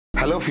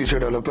Hello future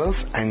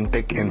developers and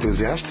tech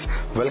enthusiasts,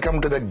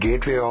 welcome to the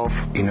gateway of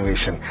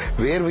innovation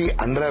where we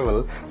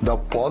unravel the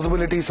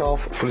possibilities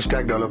of full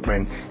stack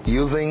development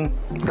using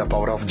the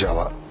power of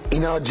Java.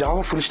 In our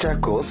Java full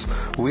stack course,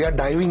 we are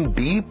diving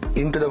deep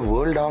into the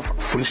world of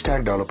full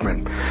stack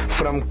development,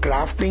 from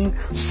crafting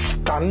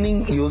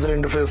stunning user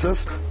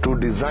interfaces to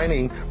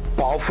designing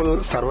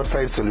powerful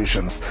server-side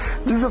solutions.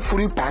 This is a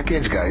full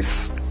package,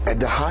 guys. At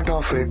the heart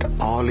of it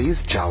all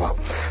is Java,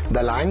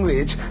 the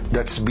language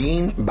that's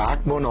been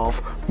backbone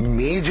of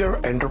major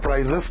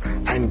enterprises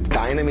and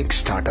dynamic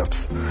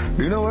startups.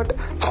 Do you know what?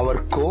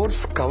 Our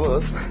course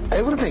covers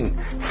everything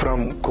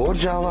from core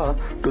Java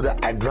to the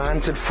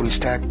advanced full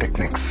stack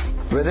techniques.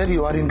 Whether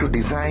you are into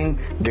design,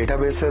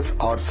 databases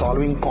or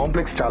solving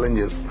complex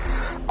challenges,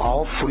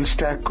 our full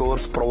stack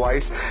course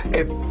provides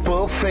a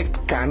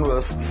perfect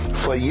canvas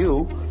for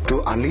you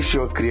to unleash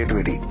your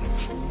creativity.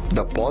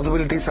 The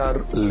possibilities are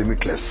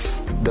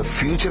limitless. The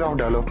future of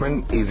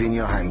development is in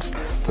your hands.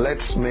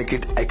 Let's make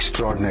it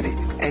extraordinary.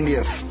 And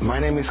yes, my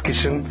name is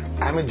Kishan.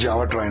 I'm a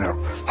Java trainer.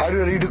 Are you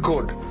ready to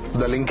code?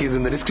 The link is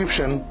in the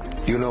description.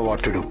 You know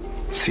what to do.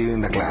 See you in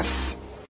the class.